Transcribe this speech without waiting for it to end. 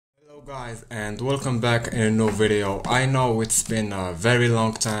Guys, and welcome back in a new video. I know it's been a very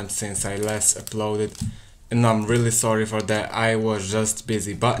long time since I last uploaded and I'm really sorry for that. I was just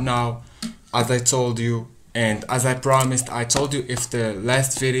busy, but now, as I told you and as I promised, I told you if the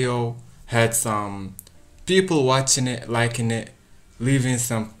last video had some people watching it, liking it, leaving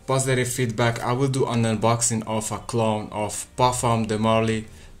some positive feedback, I will do an unboxing of a clone of Parfum de Marly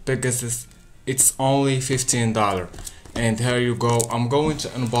Pegasus. It's only $15. And here you go. I'm going to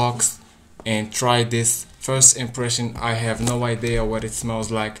unbox and try this. First impression, I have no idea what it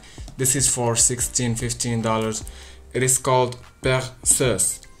smells like. This is for $15. It is called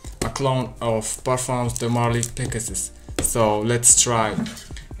Perseus, a clone of Parfum de Marly Pegasus. So let's try.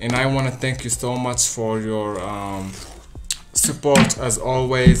 And I want to thank you so much for your support as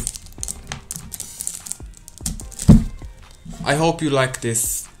always. I hope you like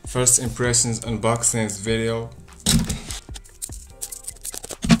this first impressions unboxing video.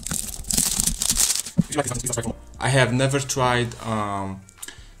 I have never tried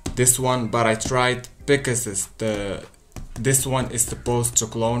this one, but I tried Pegasus. This one is supposed to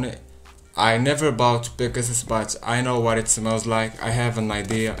clone it. I never bought Pegasus, but I know what it smells like. I have an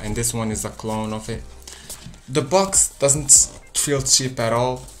idea, and this one is a clone of it. The box doesn't feel cheap at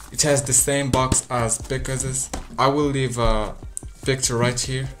all. It has the same box as Pegasus. I will leave a picture right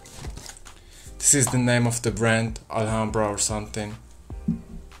here. This is the name of the brand, Alhambra or something.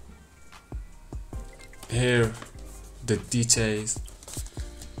 Here the details.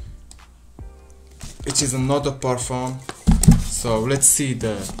 It is another perfume. So let's see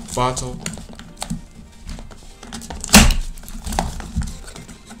the bottle.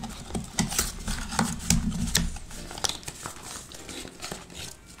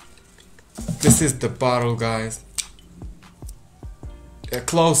 This is the bottle, guys.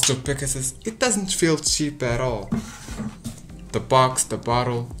 Close to Pegasus. It doesn't feel cheap at all. The box, the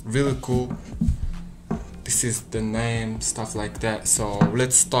bottle, really cool. This is the name, stuff like that. So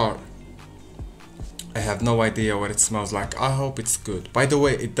let's start. I have no idea what it smells like. I hope it's good. By the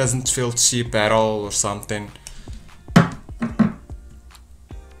way, it doesn't feel cheap at all or something.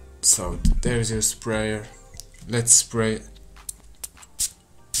 So there's your sprayer. Let's spray it.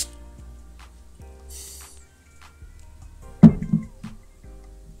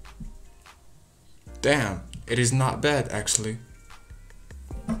 Damn, it is not bad actually.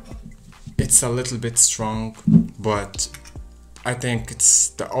 It's a little bit strong, but I think it's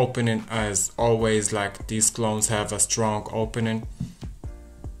the opening, as always, like these clones have a strong opening.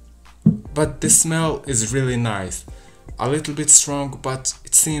 But the smell is really nice. A little bit strong, but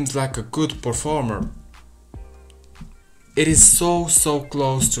it seems like a good performer. It is so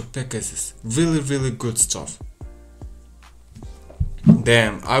close to Pegasus. Really good stuff.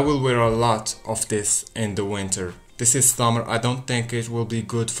 Damn, I will wear a lot of this in the winter. This is summer. I don't think it will be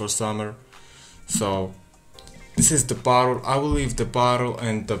good for summer. So this is the bottle. I will leave the bottle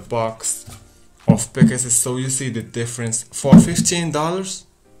and the box of Pegasus so you see the difference. For $15,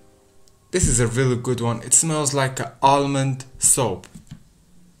 this is a really good one. It smells like an almond soap.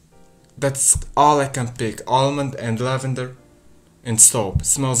 That's all I can pick. Almond and lavender and soap. It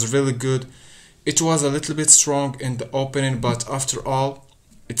smells really good. It was a little bit strong in the opening, but after all,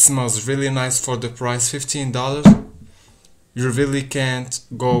 it smells really nice for the price, $15. You really can't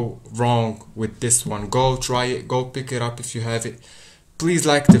go wrong with this one. Go try it, go pick it up if you have it. Please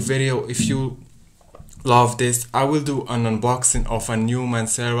like the video if you love this. I will do an unboxing of a new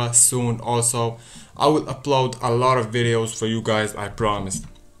Mancera soon also. I will upload a lot of videos for you guys, I promise.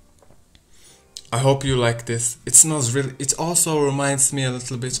 I hope you like this. It smells really, it also reminds me a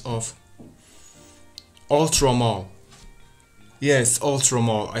little bit of Ultra Mall. Yes, Ultra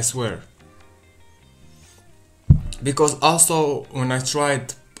Mall, I swear. Because also when I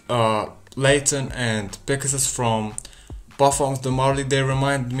tried Layton and Pegasus from Parfum de Marly, they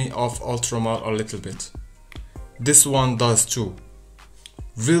remind me of Ultra Mall a little bit. This one does too.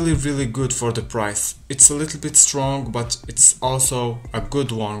 Really good for the price. It's a little bit strong, but it's also a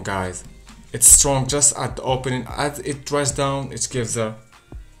good one, guys. It's strong just at the opening. As it dries down, it gives a...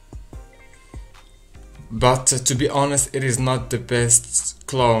 But to be honest, it is not the best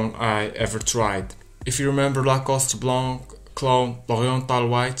clone I ever tried. If you remember Lacoste Blanc clone L'Oriental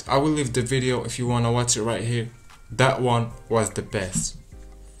White, I will leave the video if you wanna watch it right here. That one was the best.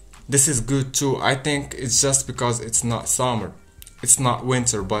 This is good too. I think it's just because it's not summer. It's not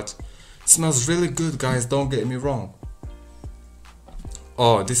winter, but it smells really good, guys, don't get me wrong.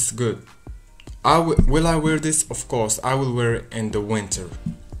 Oh, this is good. Will I wear this? Of course, I will wear it in the winter.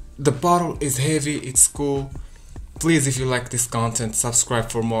 The bottle is heavy, it's cool. Please, if you like this content, subscribe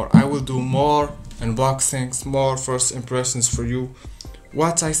for more. I will do more unboxings, more first impressions for you.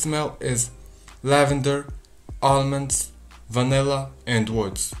 What I smell is lavender, almonds, vanilla and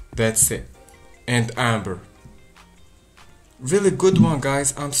woods. That's it. And amber. Really good one,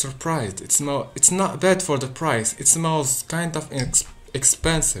 guys. I'm surprised. It's not bad for the price. It smells kind of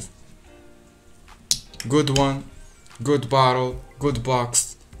expensive. Good one, good bottle, good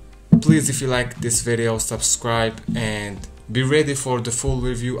box. Please, if you like this video, subscribe and be ready for the full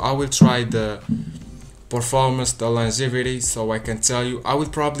review. I will try the performance, the longevity, so I can tell you. I will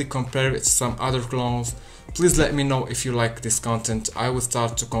probably compare it to some other clones. Please let me know if you like this content. I will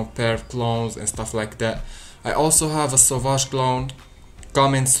start to compare clones and stuff like that. I also have a Sauvage clone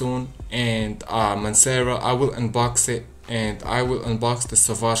coming soon, and Mancera. I will unbox it, and I will unbox the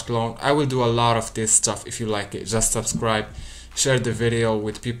Sauvage clone. I will do a lot of this stuff. If you like it, just subscribe, share the video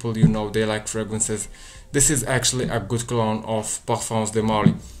with people you know they like fragrances. This is actually a good clone of Parfums de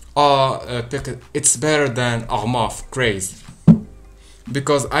Marly. It's better than Armaf Craze,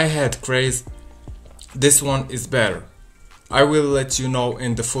 because I had Craze. This one is better. I will let you know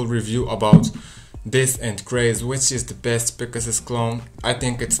in the full review about this and Craze which is the best Pegasus clone. I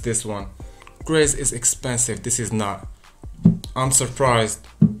think it's this one. Craze is expensive, this is not. I'm surprised.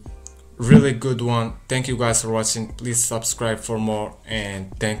 Really good one. Thank you guys for watching. Please subscribe for more,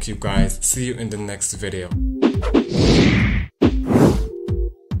 and thank you guys. See you in the next video.